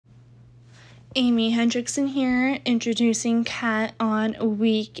Amy Hendrickson here, introducing Kat on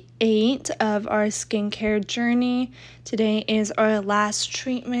week 8 of our skincare journey. Today is our last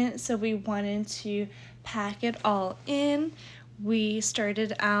treatment, so we wanted to pack it all in. We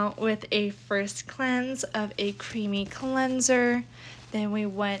started out with a first cleanse of a creamy cleanser. Then we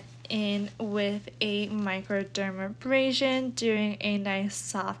went in with a microdermabrasion, doing a nice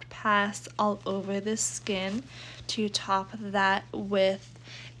soft pass all over the skin. To top that with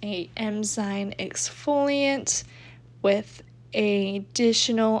a enzyme exfoliant with an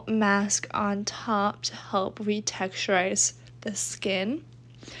additional mask on top to help retexturize the skin.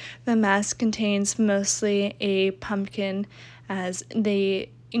 The mask contains mostly a pumpkin as the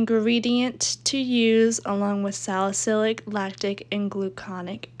ingredient to use, along with salicylic, lactic, and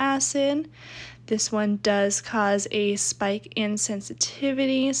gluconic acid. This one does cause a spike in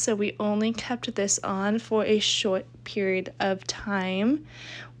sensitivity, so we only kept this on for a short period of time.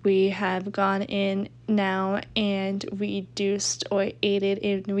 We have gone in now and reduced or aided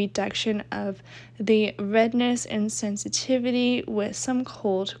in reduction of the redness and sensitivity with some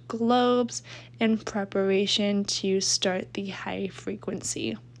cold globes in preparation to start the high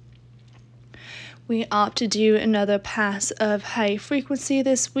frequency. We opt to do another pass of high frequency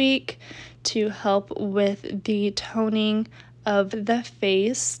this week to help with the toning of the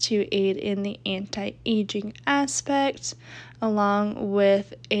face to aid in the anti-aging aspect, along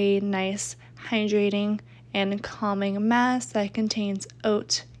with a nice hydrating and calming mask that contains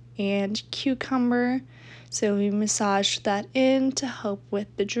oat and cucumber. So we massage that in to help with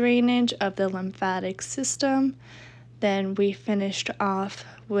the drainage of the lymphatic system. Then we finished off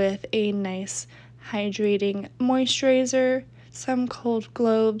with a nice hydrating moisturizer, some cold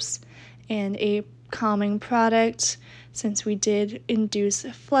globes, and a calming product, since we did induce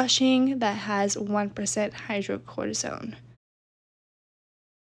flushing that has 1% hydrocortisone.